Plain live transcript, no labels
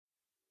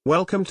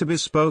Welcome to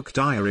Bespoke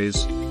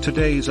Diaries.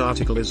 Today's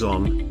article is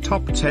on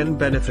Top 10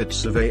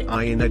 Benefits of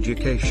AI in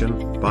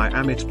Education by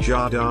Amit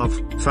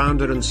Jadhav,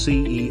 founder and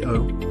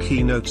CEO,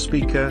 keynote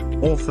speaker,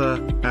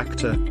 author,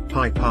 actor,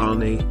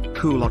 Paipani,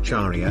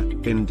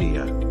 Kulacharya,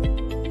 India.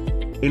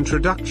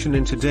 Introduction.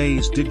 In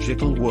today's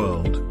digital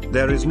world,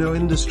 there is no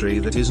industry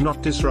that is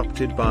not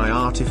disrupted by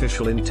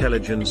artificial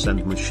intelligence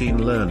and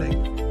machine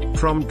learning.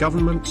 From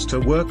governments to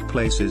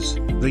workplaces,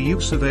 the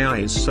use of AI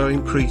is so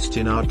increased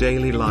in our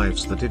daily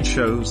lives that it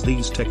shows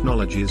these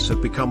technologies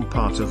have become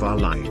part of our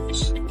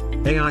lives.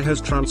 AI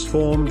has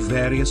transformed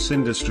various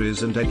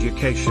industries and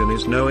education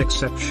is no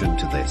exception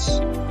to this.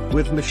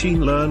 With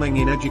machine learning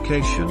in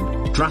education,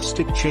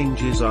 drastic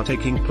changes are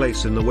taking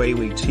place in the way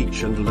we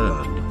teach and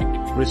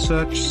learn.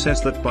 Research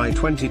says that by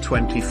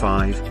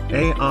 2025,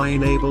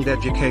 AI-enabled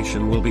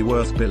education will be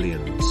worth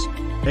billions.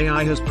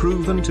 AI has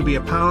proven to be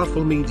a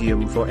powerful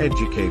medium for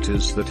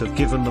educators that have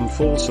given them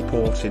full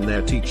support in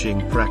their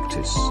teaching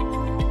practice.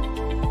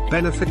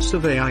 Benefits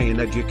of AI in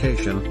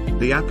education.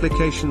 The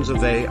applications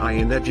of AI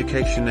in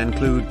education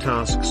include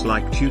tasks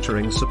like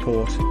tutoring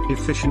support,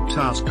 efficient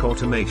task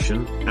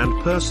automation,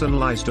 and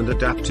personalized and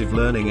adaptive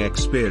learning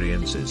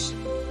experiences.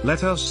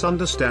 Let us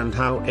understand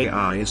how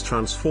AI is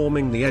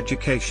transforming the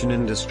education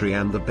industry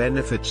and the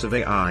benefits of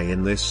AI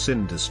in this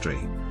industry.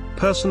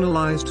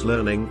 Personalized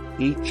learning.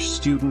 Each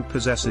student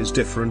possesses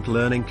different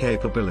learning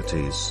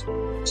capabilities.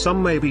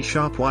 Some may be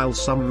sharp while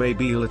some may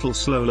be a little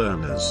slow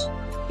learners.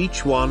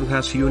 Each one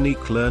has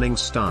unique learning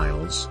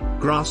styles,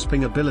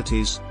 grasping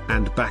abilities,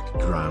 and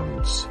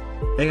backgrounds.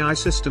 AI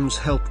systems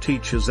help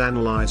teachers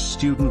analyze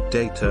student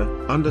data,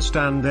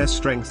 understand their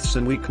strengths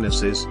and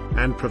weaknesses,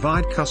 and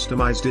provide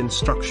customized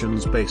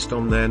instructions based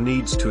on their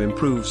needs to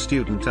improve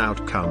student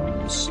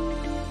outcomes.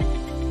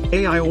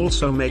 AI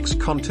also makes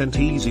content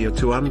easier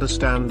to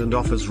understand and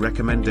offers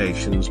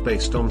recommendations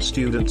based on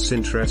students'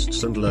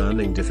 interests and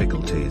learning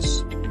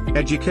difficulties.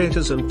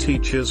 Educators and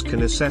teachers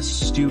can assess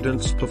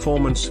students'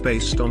 performance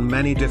based on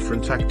many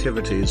different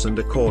activities, and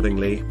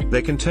accordingly,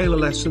 they can tailor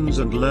lessons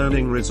and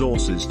learning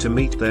resources to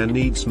meet their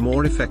needs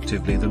more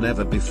effectively than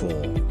ever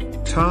before.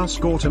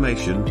 Task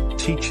automation.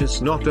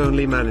 Teachers not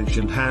only manage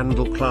and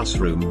handle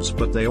classrooms,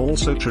 but they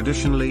also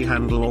traditionally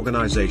handle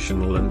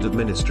organizational and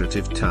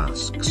administrative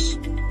tasks.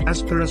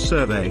 As per a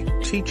survey,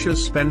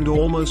 teachers spend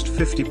almost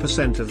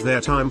 50% of their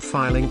time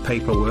filing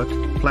paperwork,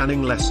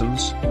 planning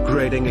lessons,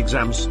 grading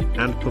exams,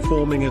 and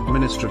performing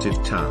administrative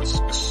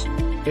tasks.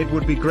 It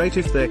would be great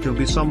if there can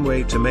be some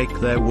way to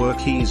make their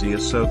work easier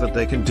so that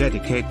they can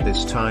dedicate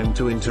this time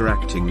to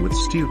interacting with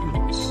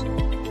students.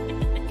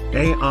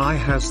 AI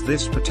has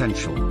this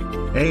potential.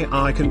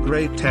 AI can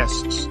grade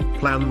tests,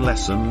 plan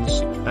lessons,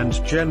 and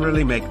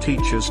generally make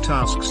teachers'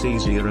 tasks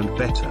easier and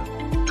better.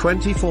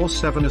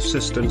 24/7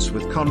 assistance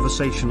with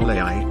conversational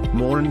AI.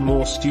 More and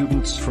more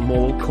students from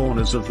all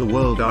corners of the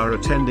world are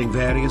attending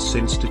various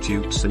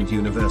institutes and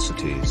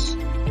universities.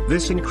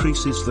 This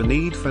increases the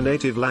need for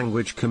native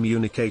language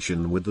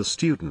communication with the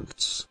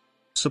students.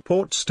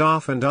 Support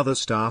staff and other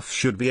staff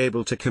should be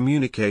able to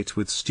communicate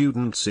with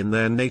students in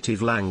their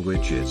native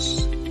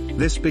languages.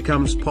 This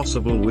becomes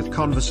possible with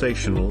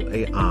conversational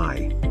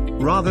AI.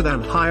 Rather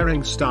than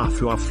hiring staff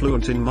who are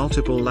fluent in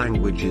multiple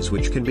languages,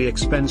 which can be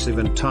expensive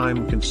and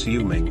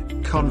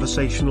time-consuming,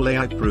 conversational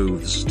AI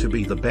proves to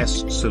be the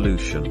best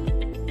solution.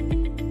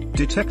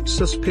 Detect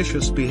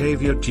suspicious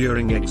behavior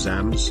during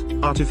exams.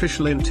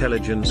 Artificial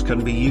intelligence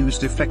can be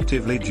used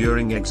effectively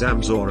during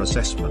exams or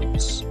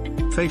assessments.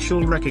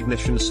 Facial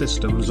recognition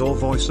systems or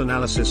voice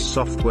analysis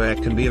software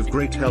can be of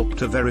great help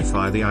to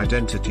verify the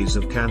identities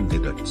of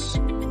candidates.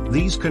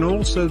 These can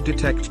also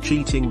detect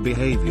cheating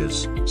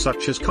behaviors,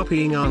 such as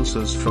copying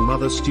answers from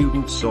other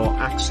students or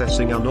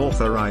accessing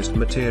unauthorized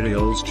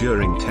materials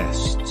during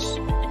tests.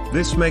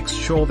 This makes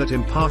sure that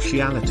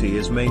impartiality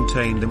is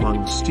maintained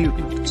among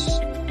students.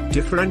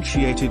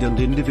 Differentiated and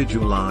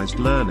individualized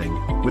learning.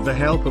 With the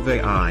help of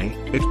AI,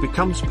 it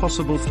becomes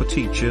possible for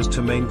teachers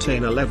to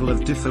maintain a level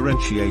of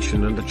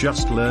differentiation and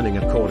adjust learning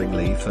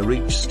accordingly for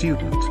each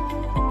student.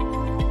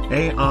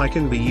 AI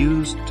can be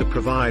used to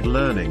provide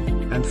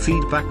learning and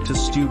feedback to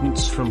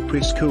students from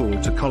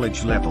preschool to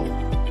college level.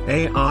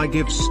 AI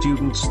gives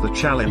students the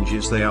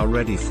challenges they are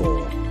ready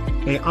for.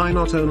 AI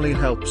not only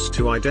helps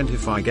to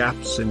identify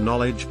gaps in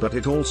knowledge, but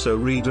it also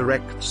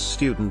redirects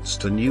students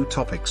to new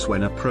topics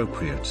when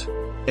appropriate.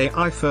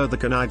 AI further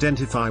can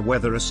identify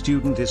whether a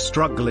student is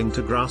struggling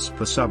to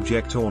grasp a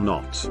subject or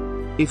not.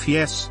 If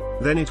yes,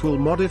 then it will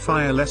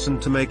modify a lesson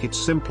to make it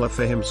simpler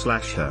for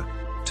him/her.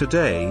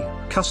 Today,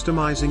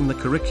 customizing the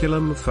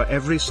curriculum for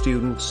every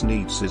student's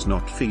needs is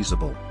not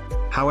feasible.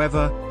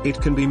 However, it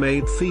can be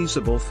made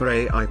feasible for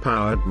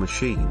AI-powered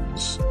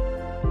machines.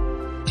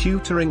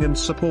 Tutoring and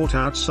support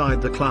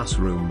outside the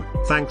classroom.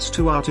 Thanks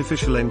to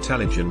artificial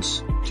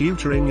intelligence,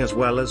 tutoring as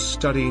well as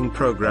studying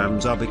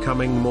programs are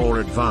becoming more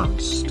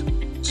advanced.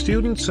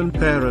 Students and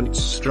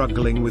parents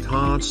struggling with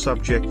hard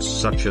subjects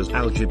such as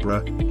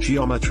algebra,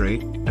 geometry,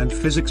 and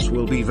physics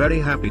will be very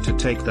happy to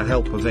take the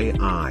help of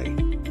AI.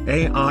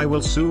 AI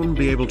will soon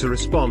be able to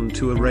respond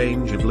to a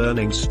range of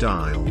learning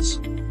styles.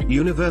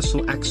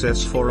 Universal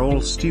access for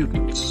all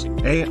students.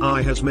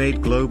 AI has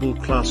made global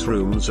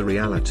classrooms a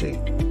reality.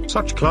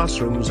 Such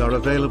classrooms are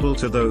available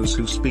to those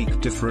who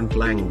speak different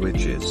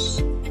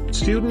languages.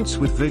 Students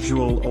with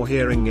visual or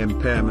hearing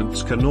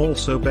impairments can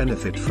also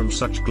benefit from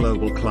such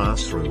global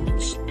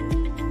classrooms.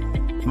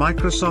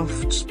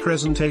 Microsoft's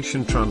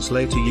Presentation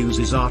Translator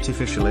uses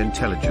artificial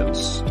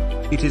intelligence.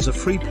 It is a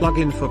free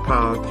plugin for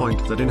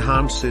PowerPoint that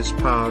enhances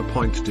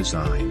PowerPoint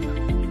design.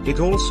 It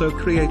also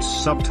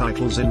creates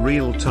subtitles in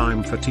real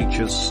time for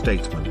teachers'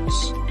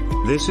 statements.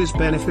 This is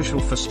beneficial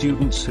for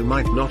students who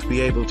might not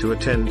be able to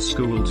attend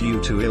school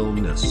due to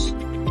illness.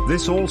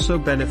 This also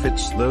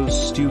benefits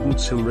those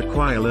students who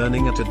require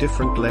learning at a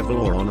different level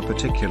or on a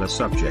particular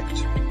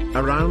subject.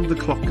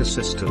 Around-the-clock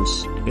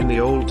assistance. In the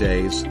old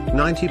days,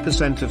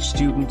 90% of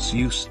students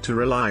used to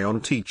rely on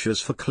teachers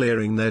for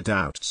clearing their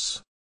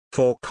doubts.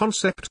 For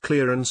concept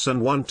clearance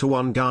and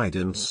one-to-one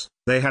guidance,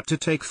 they had to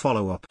take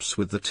follow-ups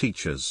with the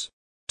teachers.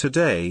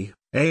 Today,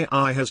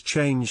 AI has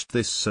changed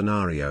this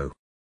scenario.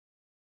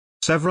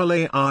 Several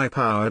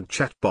AI-powered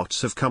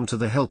chatbots have come to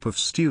the help of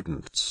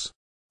students.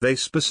 They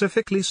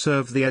specifically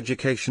serve the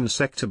education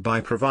sector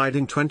by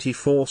providing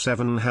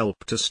 24/7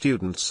 help to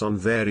students on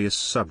various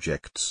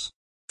subjects.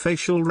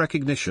 Facial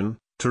recognition.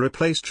 To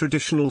replace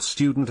traditional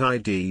student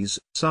IDs,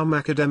 some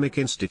academic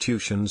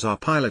institutions are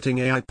piloting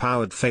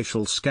AI-powered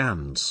facial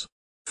scans.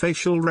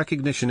 Facial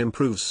recognition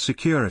improves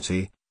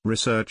security,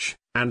 research,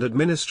 and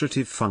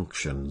administrative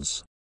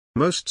functions.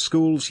 Most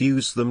schools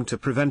use them to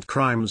prevent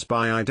crimes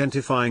by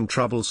identifying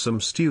troublesome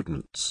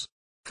students.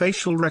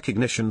 Facial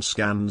recognition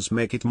scans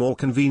make it more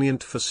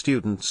convenient for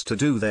students to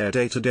do their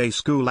day-to-day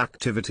school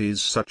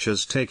activities such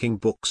as taking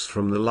books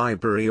from the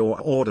library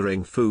or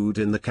ordering food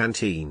in the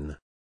canteen.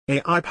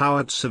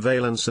 AI-powered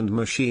surveillance and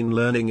machine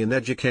learning in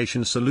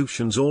education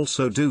solutions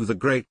also do the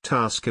great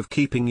task of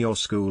keeping your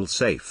school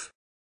safe.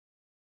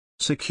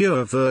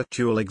 Secure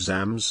virtual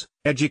exams.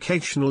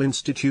 Educational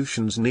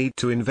institutions need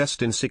to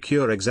invest in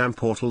secure exam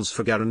portals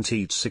for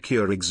guaranteed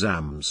secure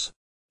exams.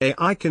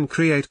 AI can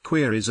create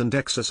queries and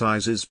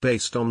exercises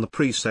based on the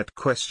preset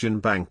question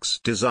banks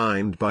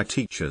designed by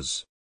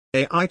teachers.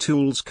 AI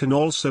tools can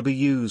also be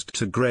used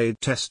to grade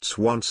tests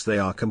once they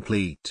are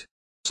complete.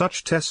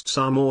 Such tests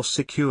are more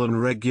secure than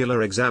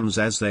regular exams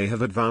as they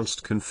have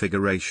advanced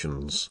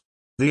configurations.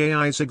 The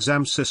AI's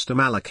exam system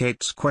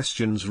allocates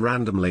questions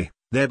randomly,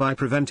 thereby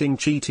preventing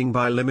cheating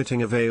by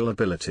limiting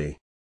availability.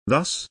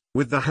 Thus,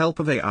 with the help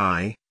of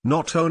AI,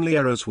 not only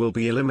errors will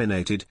be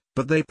eliminated,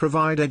 but they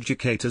provide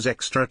educators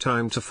extra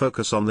time to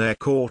focus on their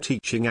core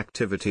teaching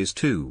activities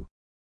too.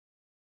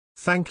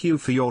 Thank you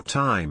for your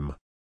time.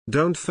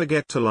 Don't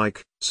forget to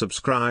like,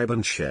 subscribe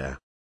and share.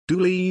 Do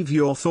leave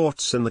your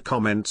thoughts in the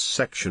comments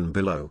section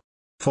below.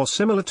 For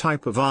similar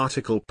type of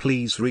article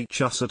please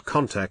reach us at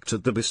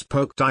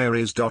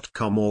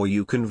contact@thebespokediaries.com or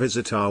you can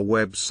visit our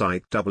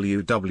website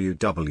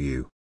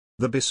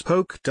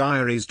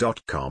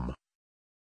www.thebespokediaries.com.